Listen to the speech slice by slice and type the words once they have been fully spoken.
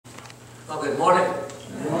Well, good morning.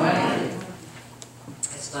 Good morning.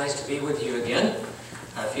 It's nice to be with you again.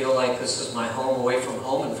 I feel like this is my home away from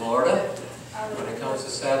home in Florida when it comes to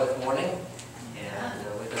Sabbath morning. And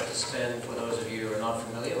we've got to spend, for those of you who are not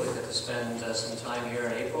familiar, we've got to spend some time here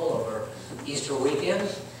in April over Easter weekend.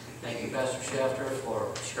 Thank you, Pastor Shafter,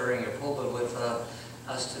 for sharing your pulpit with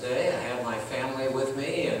us today. I have my family with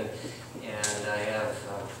me, and I have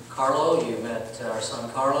Carlo. You met our son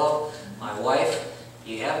Carlo, my wife.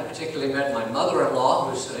 You haven't particularly met my mother-in-law,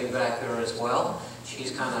 who's sitting back there as well. She's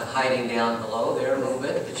kind of hiding down below there a little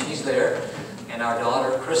bit, but she's there. And our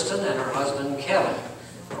daughter, Kristen, and her husband, Kevin,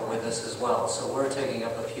 are with us as well. So we're taking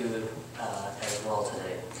up a few as well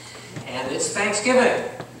today. And it's Thanksgiving.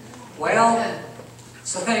 Well,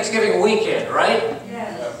 it's a Thanksgiving weekend, right?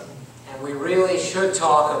 Yes. And we really should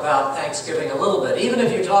talk about Thanksgiving a little bit. Even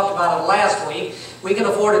if you talked about it last week, we can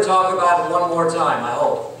afford to talk about it one more time, I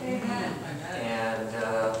hope. Amen. And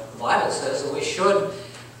the Bible says that we should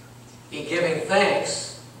be giving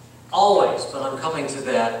thanks always, but I'm coming to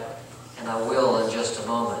that, and I will in just a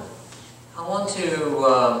moment. I want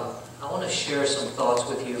to share some thoughts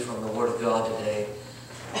with you from the Word of God today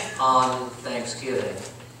on Thanksgiving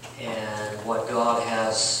and what God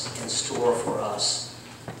has in store for us.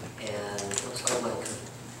 And it looks like my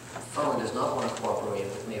phone does not want to cooperate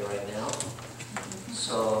with me right now.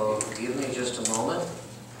 So give me just a moment.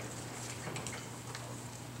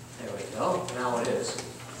 There we go. Now it is.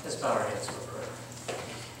 Let's bow our heads for prayer.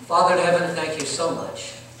 Father in heaven, thank you so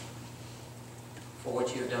much for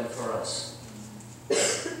what you've done for us.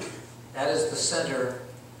 That is the center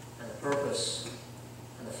and the purpose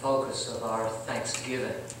and the focus of our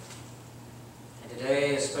Thanksgiving. And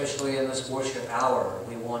today, especially in this worship hour,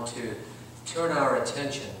 we want to turn our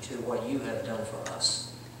attention to what you have done for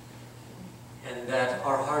us. And that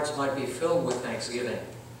our hearts might be filled with thanksgiving,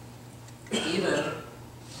 even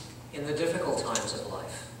in the difficult times of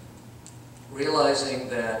life. Realizing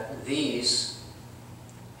that these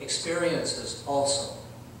experiences also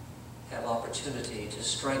have opportunity to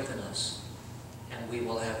strengthen us, and we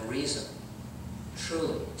will have reason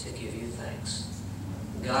truly to give you thanks.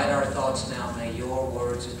 Guide our thoughts now. May your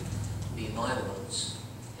words be my words,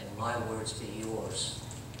 and my words be yours.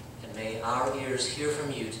 And may our ears hear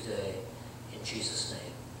from you today. In Jesus'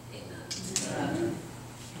 name, amen. Amen.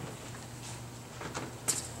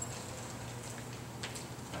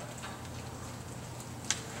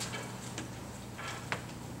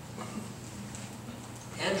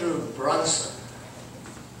 Andrew Brunson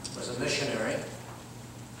was a missionary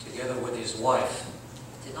together with his wife.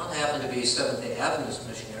 Did not happen to be Seventh-day Adventist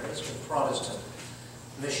missionaries, but Protestant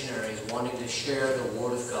missionaries wanting to share the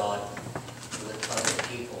Word of God with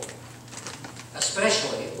other people,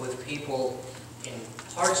 especially with people in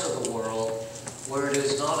parts of the world where it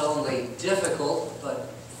is not only difficult, but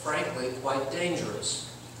frankly quite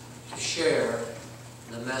dangerous to share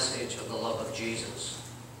the message of the love of Jesus.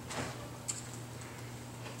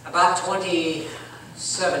 About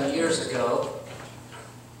 27 years ago,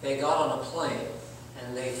 they got on a plane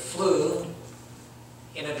and they flew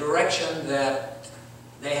in a direction that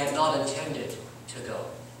they had not intended to go.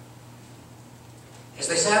 As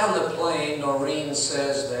they sat on the plane, Noreen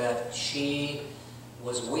says that she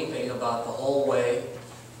was weeping about the whole way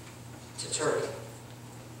to Turkey.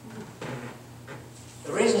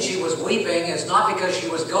 The reason she was weeping is not because she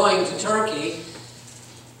was going to Turkey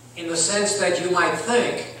in the sense that you might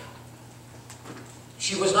think.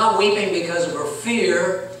 She was not weeping because of her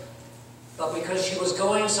fear, but because she was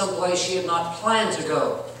going someplace she had not planned to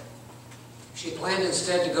go. She planned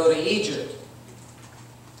instead to go to Egypt.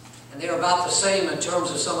 And they're about the same in terms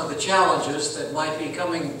of some of the challenges that might be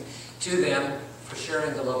coming to them for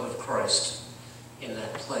sharing the love of Christ in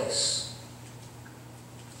that place.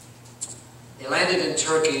 They landed in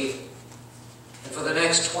Turkey, and for the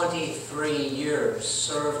next 23 years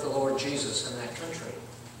served the Lord Jesus in that country.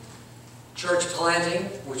 Church planting,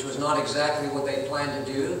 which was not exactly what they planned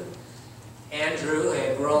to do. Andrew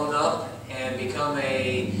had grown up and become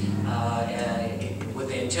with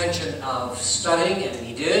the intention of studying, and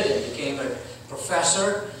he did, and became a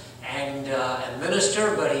professor and a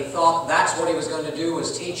minister, but he thought that's what he was going to do,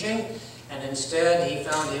 was teaching, and instead he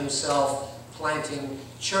found himself planting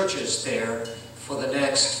churches there for the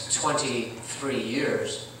next 23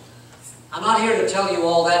 years. I'm not here to tell you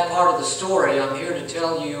all that part of the story. I'm here to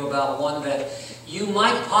tell you about one that you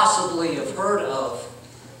might possibly have heard of,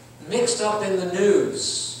 mixed up in the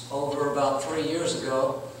news over about 3 years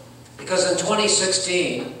ago, because in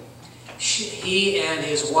 2016, he and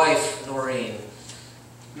his wife, Noreen,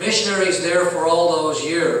 missionaries there for all those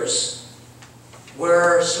years,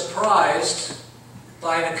 were surprised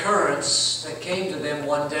by an occurrence that came to them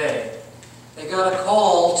one day. they got a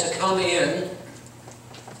call to come in.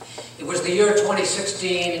 It was the year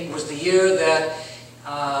 2016. It was the year that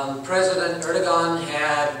President Erdogan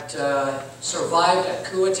had survived a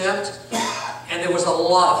coup attempt, and there was a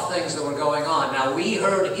lot of things that were going on. Now, we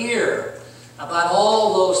heard here about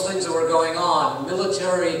all those things that were going on,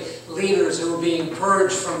 military leaders who were being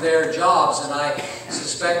purged from their jobs, and I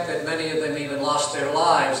suspect that many of them even lost their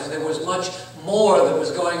lives, and there was much more that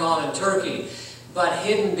was going on in Turkey. But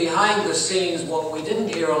hidden behind the scenes, what we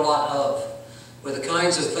didn't hear a lot of were the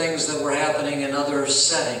kinds of things that were happening in other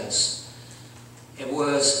settings. It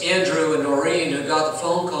was Andrew and Noreen who got the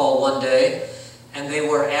phone call one day, and they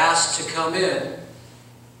were asked to come in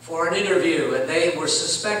for an interview, and they were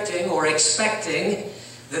suspecting or expecting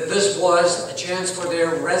that this was a chance for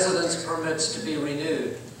their residence permits to be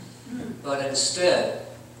renewed. But instead,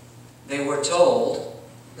 they were told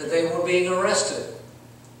that they were being arrested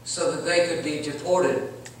so that they could be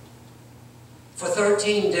deported. For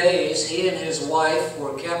 13 days, he and his wife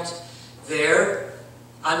were kept there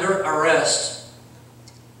under arrest.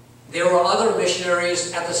 There were other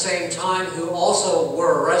missionaries at the same time who also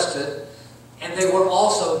were arrested, and they were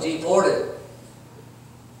also deported.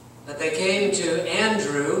 But they came to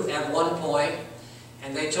Andrew at one point,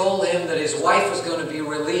 and they told him that his wife was going to be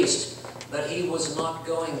released, but he was not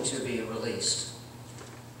going to be released.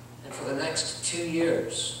 And for the next 2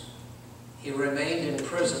 years, he remained in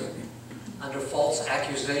prison under false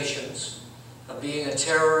accusations of being a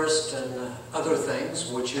terrorist and other things,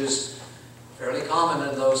 which is fairly common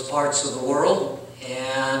in those parts of the world.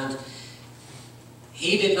 And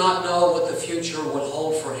he did not know what the future would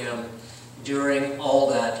hold for him during all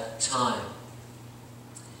that time.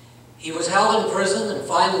 He was held in prison, and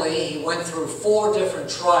finally he went through 4 different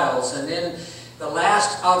trials, and in the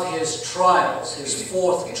last of his trials, his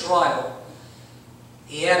 4th trial,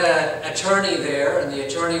 he had an attorney there, and the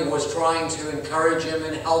attorney was trying to encourage him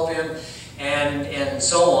and help him and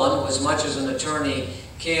so on, as much as an attorney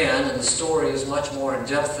can, and the story is much more in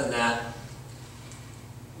depth than that.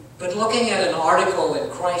 But looking at an article in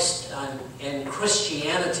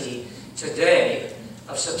Christianity Today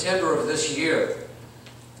of September of this year,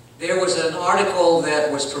 there was an article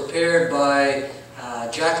that was prepared by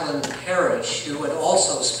Jacqueline Parrish, who had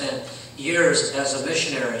also spent years as a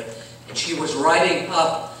missionary, and she was writing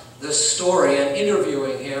up this story and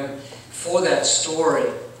interviewing him for that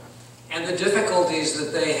story, and the difficulties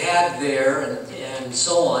that they had there and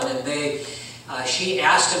so on. And she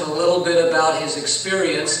asked him a little bit about his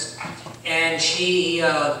experience, and she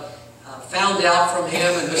found out from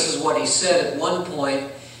him, and this is what he said at one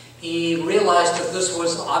point. He realized that this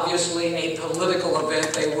was obviously a political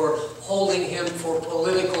event. They were holding him for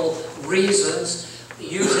political reasons,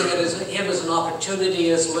 using him as an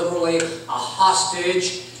opportunity, as literally a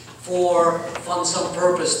hostage for some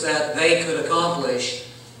purpose that they could accomplish.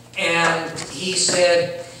 And he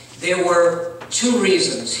said there were 2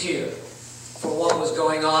 reasons here for what was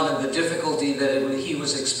going on and the difficulty that he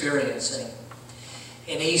was experiencing.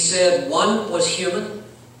 And he said one was human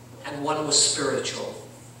and one was spiritual.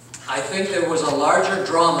 I think there was a larger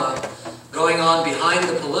drama going on behind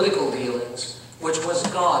the political dealings, which was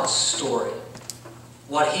God's story,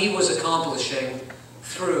 what he was accomplishing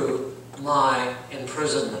through my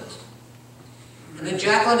imprisonment. And then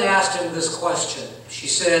Jacqueline asked him this question. She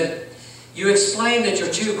said, "You explained that your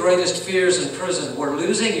 2 greatest fears in prison were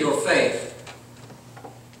losing your faith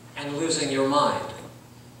and losing your mind.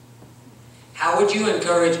 How would you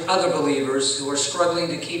encourage other believers who are struggling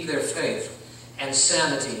to keep their faith and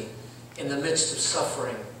sanity in the midst of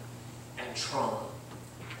suffering and trauma?"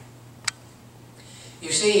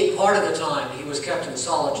 You see, part of the time he was kept in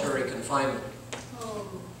solitary confinement.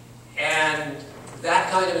 And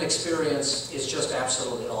that kind of an experience is just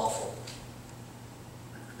absolutely awful.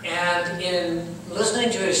 And in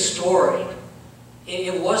listening to his story,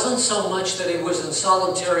 it wasn't so much that he was in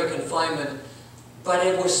solitary confinement, but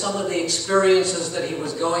it was some of the experiences that he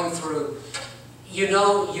was going through. You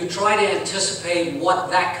know, you try to anticipate what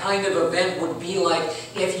that kind of event would be like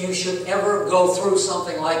if you should ever go through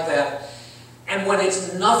something like that. And when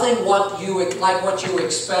it's nothing like what you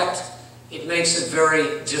expect, it makes it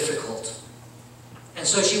very difficult. And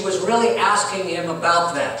so she was really asking him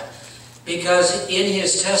about that, because in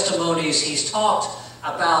his testimonies he's talked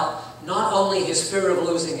about not only his fear of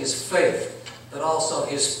losing his faith, but also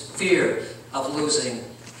his fear of losing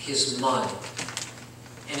his mind.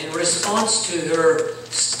 And in response to her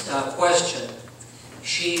question,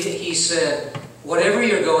 he said, whatever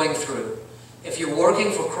you're going through, if you're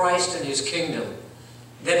working for Christ and his kingdom,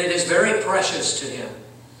 then it is very precious to him.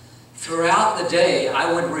 Throughout the day,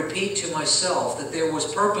 I would repeat to myself that there was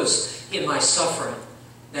purpose in my suffering,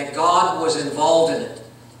 that God was involved in it,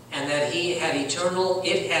 and that it had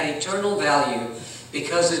eternal value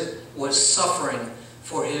because it was suffering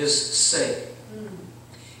for His sake.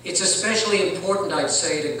 It's especially important, I'd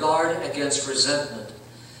say, to guard against resentment.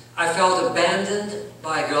 I felt abandoned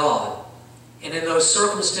by God, and in those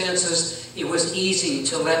circumstances, it was easy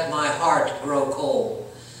to let my heart grow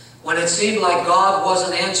cold. When it seemed like God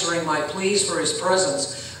wasn't answering my pleas for His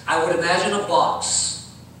presence, I would imagine a box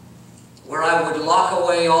where I would lock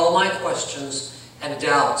away all my questions and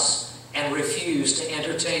doubts and refuse to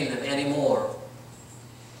entertain them anymore.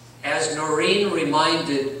 As Noreen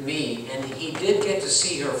reminded me, and he did get to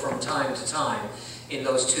see her from time to time in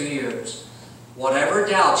those 2 years, whatever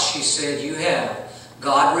doubts, she said, you have,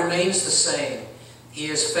 God remains the same. He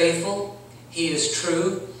is faithful, He is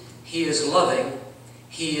true, He is loving,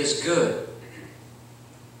 He is good.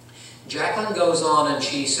 Jacqueline goes on and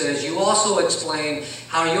she says, you also explain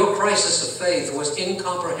how your crisis of faith was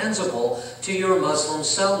incomprehensible to your Muslim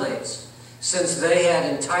cellmates, since they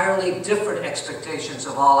had entirely different expectations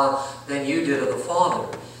of Allah than you did of the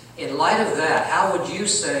Father. In light of that, how would you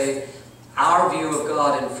say our view of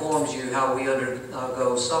God informs you how we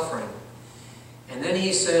undergo suffering? And then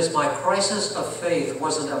he says, my crisis of faith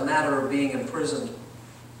wasn't a matter of being imprisoned.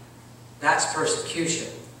 That's persecution.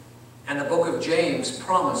 And the book of James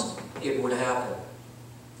promised it would happen.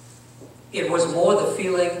 It was more the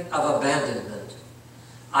feeling of abandonment.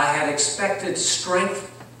 I had expected strength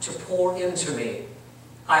to pour into me.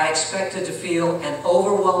 I expected to feel an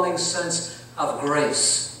overwhelming sense of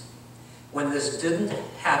grace. When this didn't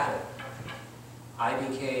happen, I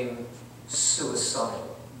became suicidal.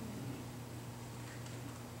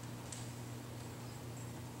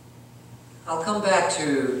 I'll come back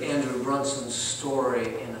to Andrew Brunson's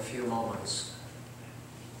story in a few moments.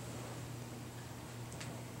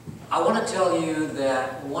 I want to tell you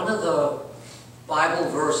that one of the Bible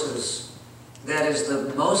verses that is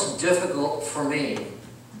the most difficult for me,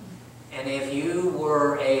 and if you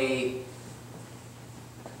were a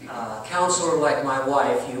counselor like my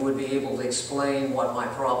wife, you would be able to explain what my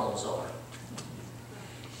problems are.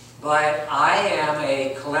 But I am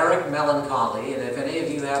a choleric melancholy, and if any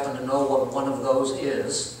of you happen to know what one of those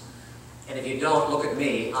is, and if you don't, look at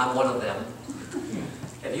me, I'm one of them.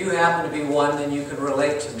 If you happen to be one, then you can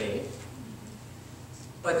relate to me.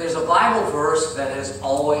 But there's a Bible verse that has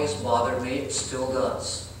always bothered me, it still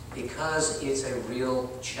does, because it's a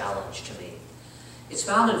real challenge to me. It's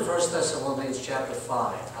found in 1 Thessalonians chapter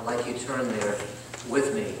 5. I'd like you to turn there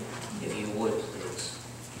with me, if you would, please.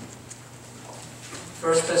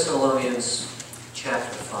 1 Thessalonians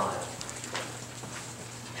chapter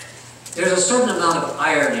 5. There's a certain amount of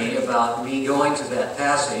irony about me going to that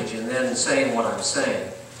passage and then saying what I'm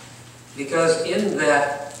saying. Because in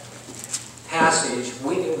that passage,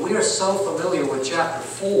 we are so familiar with chapter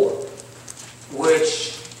 4,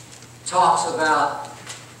 which talks about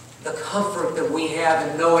the comfort that we have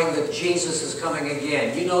in knowing that Jesus is coming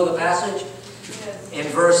again. You know the passage? Yes. In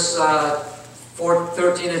verse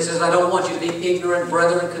 13 it says, I don't want you to be ignorant,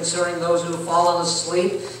 brethren, concerning those who have fallen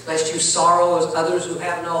asleep, lest you sorrow as others who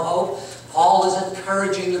have no hope. Paul is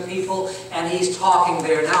encouraging the people, and he's talking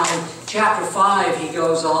there. Now in chapter 5 he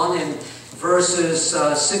goes on in verses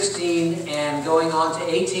 16 and going on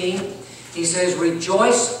to 18. He says,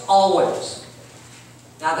 rejoice always.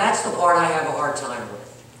 Now that's the part I have a hard time with.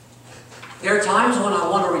 There are times when I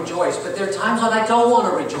want to rejoice, but there are times when I don't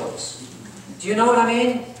want to rejoice. Do you know what I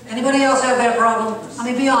mean? Anybody else have that problem? I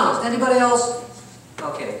mean, be honest. Anybody else?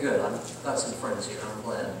 Okay, good. I've got some friends here. I'm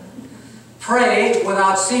glad. Pray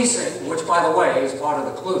without ceasing, which, by the way, is part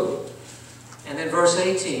of the clue. And then verse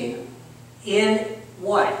 18. In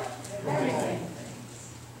what? Everything.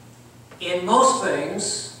 In most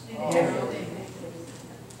things. Everything.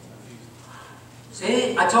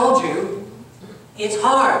 See, I told you. It's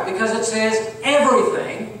hard because it says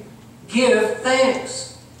everything, give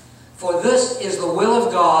thanks. For this is the will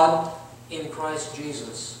of God in Christ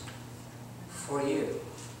Jesus for you.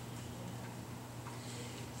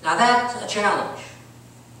 Now that's a challenge.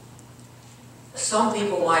 Some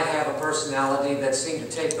people might have a personality that seem to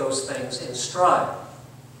take those things in stride.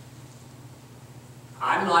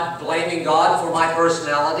 I'm not blaming God for my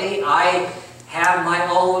personality. I have my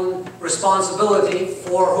own responsibility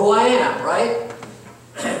for who I am, right?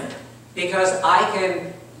 Because I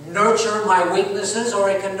can nurture my weaknesses, or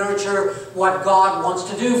I can nurture what God wants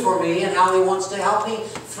to do for me and how He wants to help me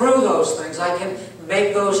through those things. I can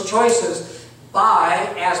make those choices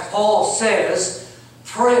by, as Paul says,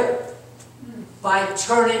 prayer. By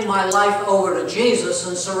turning my life over to Jesus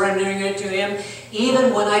and surrendering it to Him,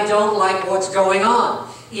 even when I don't like what's going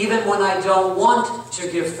on, even when I don't want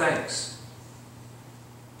to give thanks.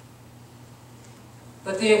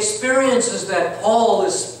 But the experiences that Paul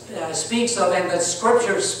speaks of and that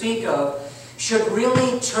Scriptures speak of should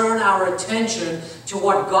really turn our attention to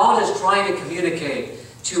what God is trying to communicate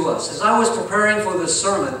to us. As I was preparing for this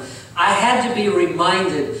sermon, I had to be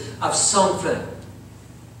reminded of something.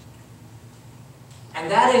 And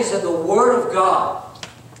that is in the Word of God.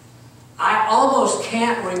 I almost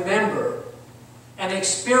can't remember an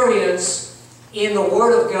experience in the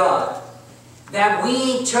Word of God that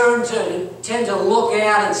we tend to look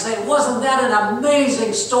at and say, wasn't that an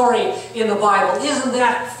amazing story in the Bible? Isn't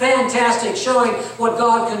that fantastic, showing what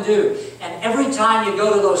God can do? And every time you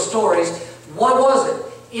go to those stories, what was it?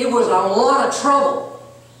 It was a lot of trouble.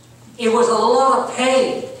 It was a lot of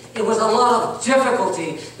pain. It was a lot of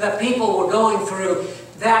difficulty that people were going through,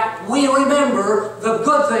 that we remember the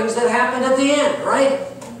good things that happened at the end, right?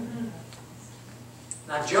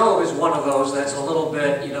 Now, Job is one of those that's a little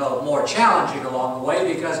bit, more challenging along the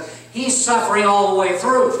way, because he's suffering all the way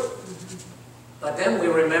through. But then we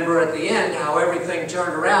remember at the end how everything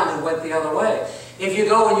turned around and went the other way. If you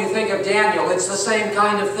go and you think of Daniel, it's the same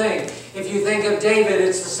kind of thing. If you think of David,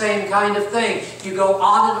 it's the same kind of thing. You go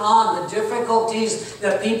on and on. The difficulties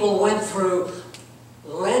that people went through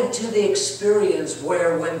led to the experience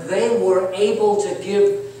where, when they were able to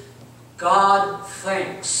give God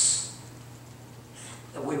thanks,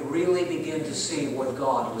 that we really begin to see what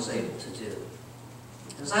God was able to do.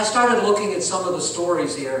 As I started looking at some of the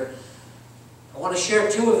stories here, I want to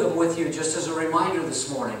share two of them with you just as a reminder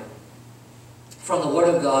this morning from the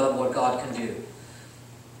Word of God and what God can do.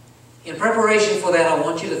 In preparation for that, I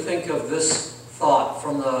want you to think of this thought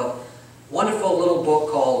from the wonderful little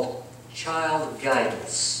book called Child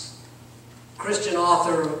Guidance. Christian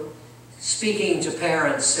author speaking to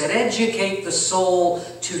parents said, "Educate the soul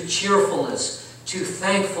to cheerfulness, to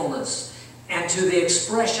thankfulness, and to the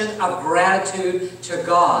expression of gratitude to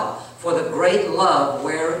God for the great love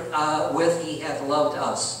wherewith He hath loved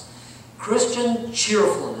us." Christian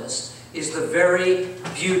cheerfulness is the very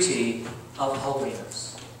beauty of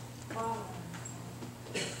holiness.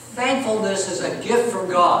 Thankfulness is a gift from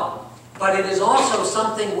God, but it is also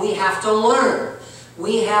something we have to learn.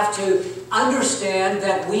 We have to understand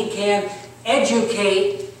that we can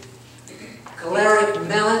educate choleric,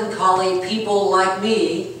 melancholy people like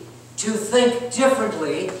me to think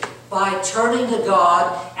differently by turning to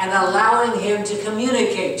God and allowing Him to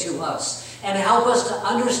communicate to us and help us to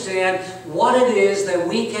understand what it is that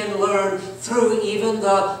we can learn through even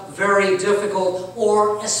the very difficult,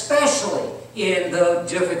 or especially in the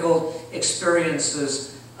difficult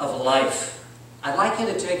experiences of life. I'd like you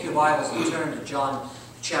to take your Bibles and turn to John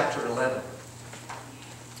chapter 11.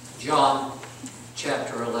 John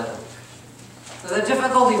chapter 11. Now, the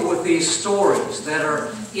difficulty with these stories that are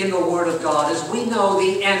in the Word of God is we know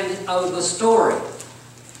the end of the story.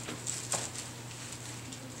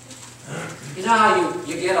 You know how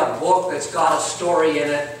you get a book that's got a story in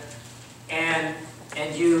it, and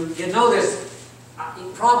you know this,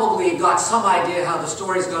 you probably got some idea how the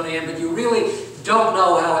story's going to end, but you really don't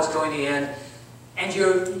know how it's going to end. And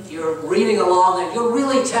you're reading along, and you're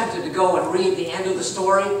really tempted to go and read the end of the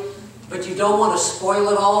story, but you don't want to spoil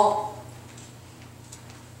it all.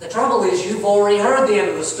 The trouble is, you've already heard the end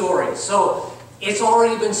of the story, so it's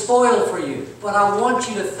already been spoiled for you. But I want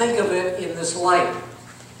you to think of it in this light.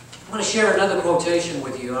 I'm going to share another quotation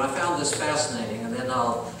with you, and I found this fascinating, and then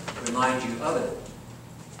I'll remind you of it.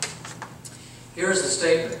 Here's the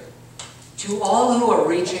statement. To all who are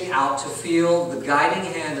reaching out to feel the guiding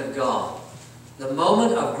hand of God, the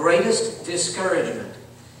moment of greatest discouragement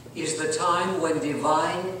is the time when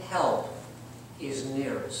divine help is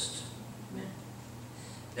nearest.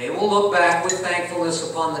 They will look back with thankfulness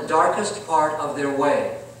upon the darkest part of their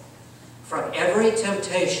way. From every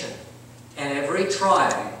temptation and every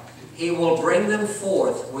trial, He will bring them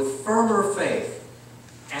forth with firmer faith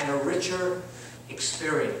and a richer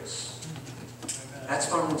experience. That's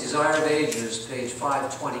from Desire of Ages, page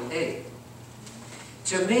 528.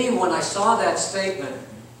 To me, when I saw that statement,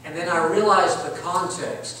 and then I realized the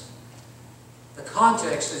context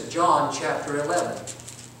is John chapter 11.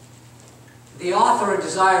 The author in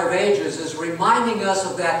Desire of Ages is reminding us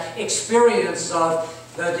of that experience of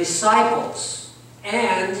the disciples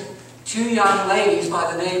and two young ladies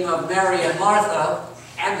by the name of Mary and Martha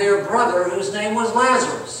and their brother whose name was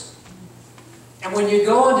Lazarus. And when you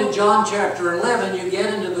go into John chapter 11, you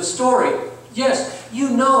get into the story. Yes, you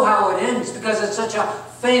know how it ends because it's such a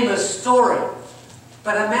famous story.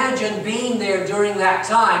 But imagine being there during that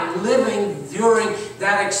time, living during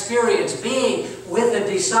that experience, being with the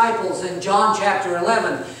disciples in John chapter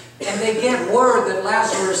 11. And they get word that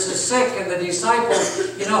Lazarus is sick, and the disciples,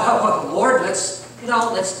 Lord, let's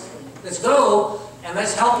Let's go and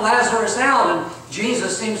let's help Lazarus out. And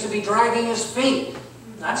Jesus seems to be dragging his feet.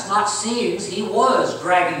 That's not seems. He was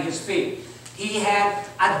dragging his feet. He had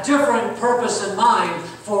a different purpose in mind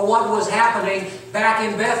for what was happening back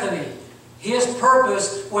in Bethany. His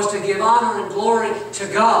purpose was to give honor and glory to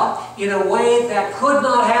God in a way that could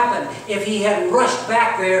not happen if he had rushed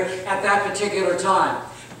back there at that particular time.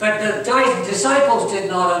 But the disciples did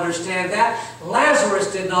not understand that.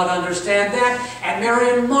 Lazarus did not understand that. And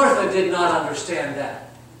Mary and Martha did not understand that.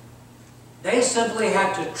 They simply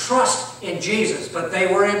had to trust in Jesus, but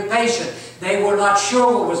they were impatient. They were not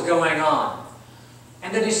sure what was going on.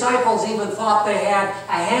 And the disciples even thought they had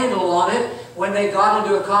a handle on it when they got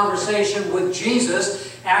into a conversation with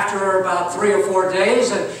Jesus after about 3 or 4 days.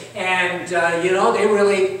 You know, they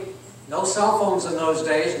really, no cell phones in those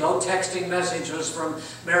days, no texting messages from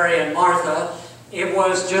Mary and Martha. It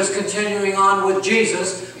was just continuing on with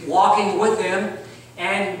Jesus, walking with him.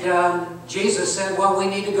 And Jesus said, well, we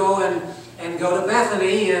need to go and go to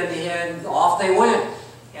Bethany, and off they went.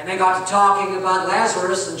 And they got to talking about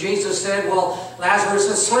Lazarus, and Jesus said, well, Lazarus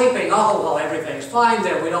is sleeping. Oh, well, everything's fine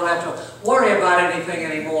there. We don't have to worry about anything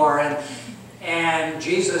anymore. And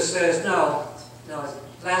Jesus says, no,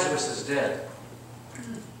 Lazarus is dead.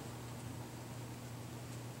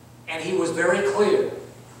 And he was very clear,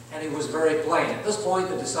 and he was very plain. At this point,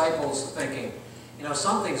 the disciples are thinking, you know,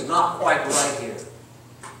 something's not quite right here.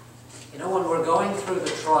 You know, when we're going through the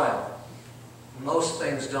trial, most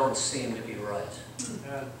things don't seem to be right.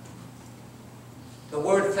 The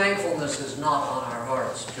word thankfulness is not on our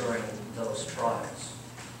hearts during those trials.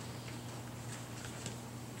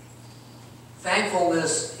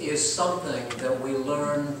 Thankfulness is something that we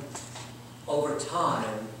learn over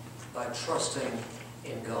time by trusting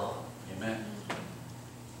in God. Amen.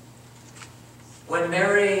 When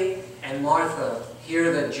Mary and Martha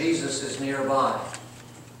hear that Jesus is nearby,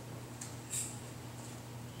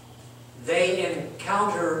 they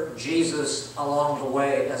encounter Jesus along the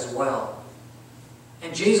way as well.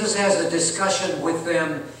 And Jesus has a discussion with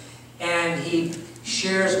them, and he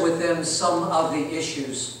shares with them some of the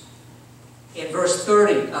issues. In verse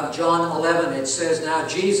 30 of John 11, it says, now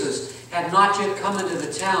Jesus had not yet come into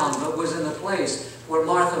the town, but was in the place where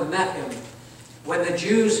Martha met him. When the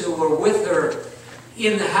Jews who were with her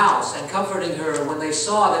in the house and comforting her, when they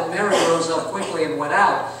saw that Mary rose up quickly and went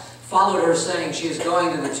out, followed her, saying, she is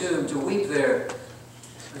going to the tomb to weep there.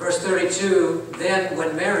 Verse 32, then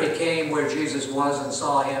when Mary came where Jesus was and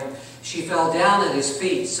saw him, she fell down at his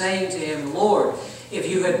feet, saying to him, Lord, if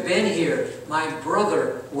you had been here, my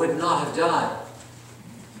brother would not have died.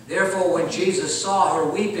 Therefore, when Jesus saw her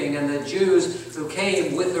weeping, and the Jews who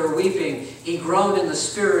came with her weeping, he groaned in the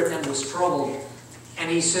spirit and was troubled. And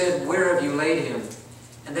he said, where have you laid him?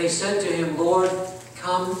 And they said to him, Lord,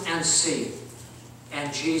 come and see.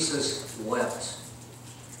 And Jesus wept.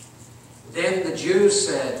 Then the Jews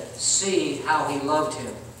said, see how he loved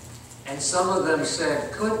him. And some of them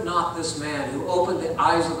said, could not this man who opened the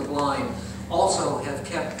eyes of the blind also have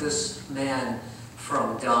kept this man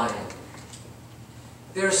from dying?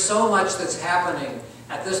 There's so much that's happening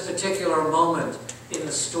at this particular moment in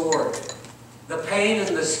the story. The pain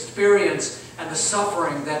and the experience and the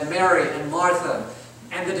suffering that Mary and Martha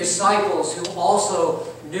and the disciples who also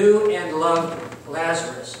knew and loved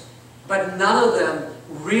Lazarus. But none of them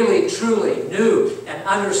really, truly knew and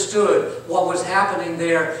understood what was happening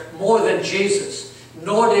there more than Jesus.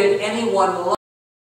 Nor did anyone